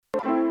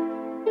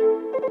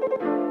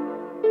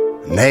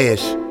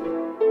Nash.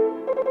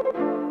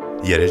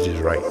 Yeah, that's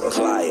just right.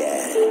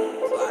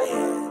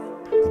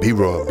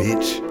 B-Roy,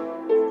 bitch.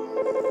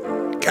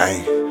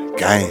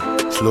 Gang.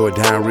 Slow it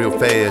down real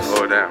fast.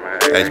 Slow it down, man.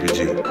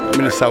 HBG. I'm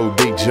in the south with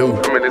Big Jew.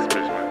 I'm in this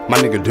bitch, man. My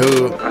nigga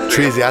Dub.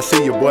 Trizzy, I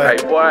see you, boy. Hey,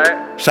 boy.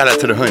 Shout out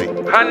to the honey.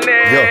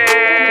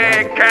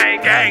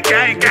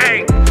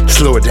 Gang.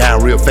 Slow it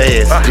down real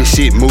fast. This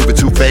shit moving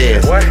too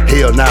fast. What?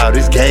 Hell nah,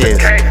 this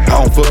gas. I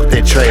don't fuck with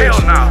that trash.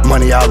 Hell nah.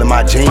 Money all in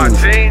my jeans.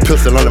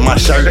 Pistol under my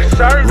shirt. Yes,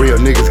 sir. Real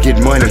niggas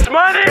get money. It's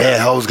money. Bad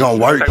hoes gon'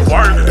 work. They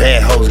work.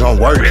 Bad hoes gon'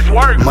 work. It's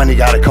work. Money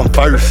gotta come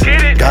first.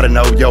 Get it. Gotta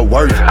know your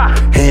worth.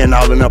 Hand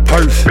all in her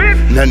purse.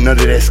 Bitch. Nothing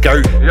under that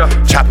skirt. Yeah.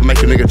 Chopper make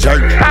a nigga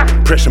jerk.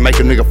 Pressure make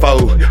a nigga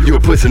fold. You a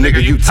pussy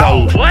nigga, you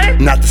told.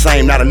 What? Not the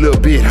same, not a little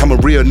bit. I'm a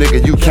real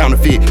nigga, you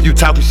counterfeit. You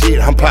talking shit,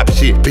 I'm popping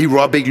shit.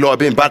 B-Roy, Big Lord,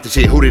 been bout the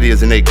shit. Who that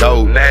is and they gold.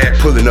 Nash.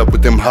 Pulling up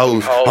with them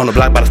hoes. On the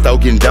block by the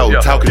stove getting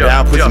dope. Talking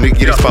down, pussy nigga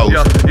get exposed.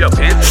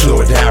 Bitch.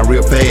 Slow it down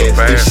real fast.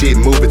 This shit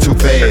moving too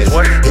fast.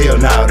 What? Hell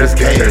nah, this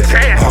gas.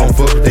 I don't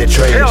fuck with that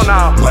trash. Hell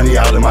nah. Money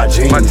all in my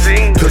jeans.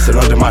 Pistol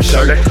under my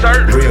shirt. Yes,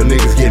 sir. Real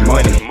niggas get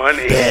money.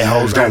 Bad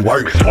hoes gon'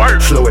 work.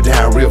 Slow it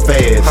down real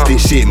fast.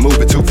 This shit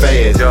moving too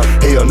fast.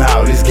 Hell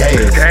nah, this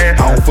gas. I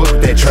don't fuck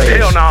with that trash.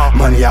 Hell nah.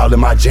 Money all in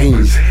my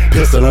jeans.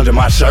 Pistol under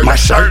my shirt.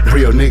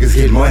 Real niggas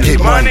get money.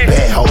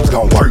 Bad hoes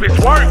gon' work.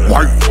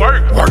 Work.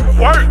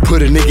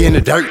 Put a nigga in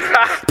the dirt.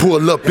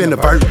 Pull up in the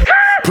vert.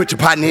 Put your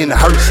partner in the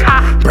hearse.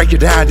 Break it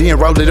down, then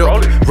roll it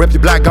up. Rep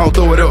your block, gon'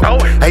 throw it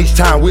up. Each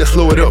time we'll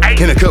slow it up.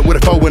 In a cup with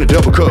a 4 and a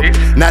double cup.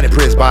 Not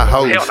impressed by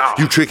hoes.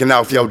 You tricking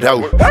off your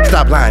dough.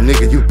 Stop lying,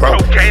 nigga, you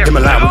broke. Him a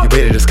line when you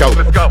ready to scope.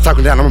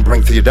 Talking down, I'ma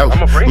bring to your dough.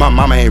 My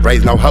mama ain't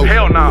raised no hoe.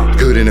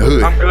 Good in the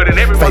hood.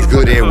 Face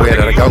good everywhere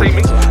that I go.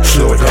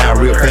 Slow it down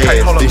real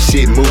fast. This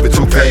shit moving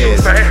too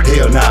fast.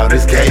 Hell nah,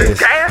 this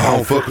gas. I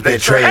don't fuck with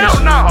that trash.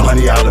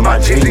 Money all in my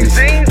jeans.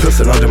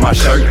 Pistol under my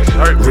shirt.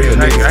 Real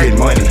niggas get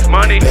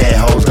money. Bad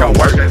hoes gon'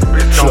 work.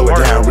 Slow it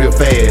down real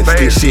fast.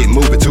 This shit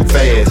moving too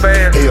fast.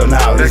 Hell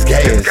nah, this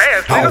gas.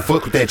 I don't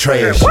fuck with that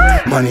trash.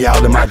 Money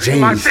all in my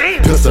jeans.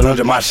 Pistol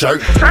under my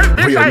shirt.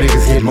 Real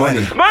niggas get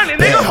money.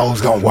 Bad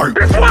hoes gon' work.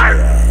 Bitch,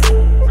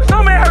 work.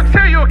 Some man have to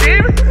tell you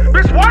again.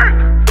 Bitch, work.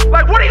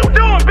 Like, what are you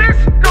doing, bitch?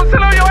 Go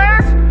sit on your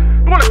ass?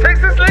 You wanna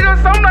text this nigga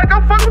or something? Like,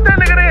 go fuck with that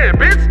nigga there,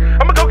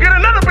 bitch. I'ma go get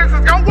another bitch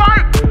that's gon' work.